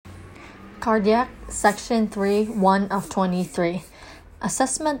Cardiac, Section 3, 1 of 23.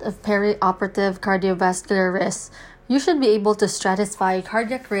 Assessment of perioperative cardiovascular risk. You should be able to stratify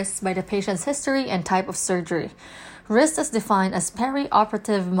cardiac risks by the patient's history and type of surgery. Risk is defined as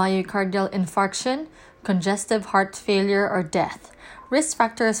perioperative myocardial infarction, congestive heart failure, or death. Risk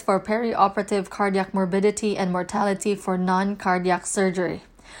factors for perioperative cardiac morbidity and mortality for non-cardiac surgery.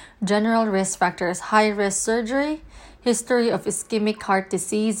 General risk factors: high-risk surgery, history of ischemic heart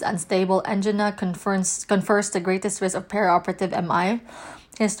disease, unstable angina confers the greatest risk of perioperative MI,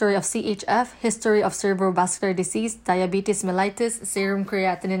 history of CHF, history of cerebrovascular disease, diabetes mellitus, serum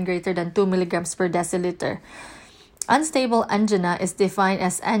creatinine greater than 2 mg per deciliter. Unstable angina is defined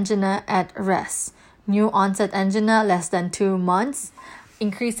as angina at rest. New onset angina less than 2 months.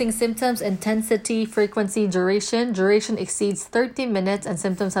 Increasing symptoms, intensity, frequency, duration. Duration exceeds 30 minutes and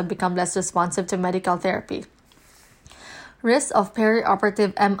symptoms have become less responsive to medical therapy. Risk of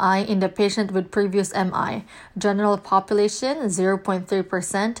perioperative MI in the patient with previous MI. General population,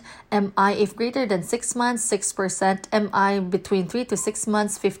 0.3%. MI if greater than 6 months, 6%. MI between 3 to 6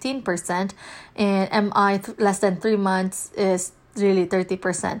 months, 15%. And MI less than 3 months is really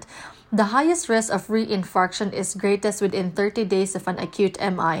 30%. The highest risk of reinfarction is greatest within 30 days of an acute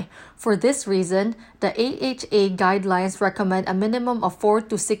MI. For this reason, the AHA guidelines recommend a minimum of 4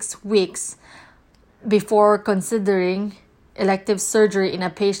 to 6 weeks before considering elective surgery in a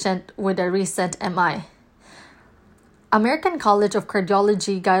patient with a recent MI. American College of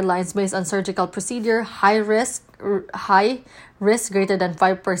Cardiology guidelines based on surgical procedure: high risk greater than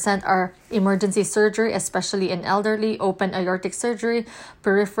 5% are emergency surgery, especially in elderly, open aortic surgery,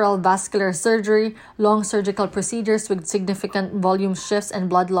 peripheral vascular surgery, long surgical procedures with significant volume shifts and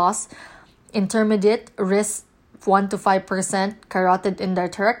blood loss. Intermediate risk 1 to 5% carotid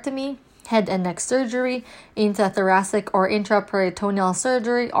endarterectomy, head and neck surgery, intrathoracic or intraperitoneal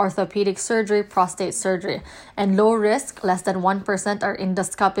surgery, orthopedic surgery, prostate surgery. And low risk, less than 1%, are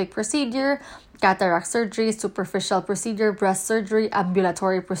endoscopic procedure, cataract surgery, superficial procedure, breast surgery,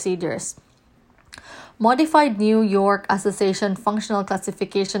 ambulatory procedures. Modified New York Association Functional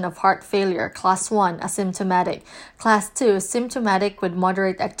Classification of Heart Failure, Class 1, asymptomatic. Class 2, symptomatic with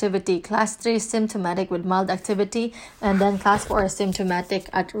moderate activity. Class 3, symptomatic with mild activity. And then Class 4, symptomatic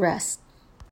at rest.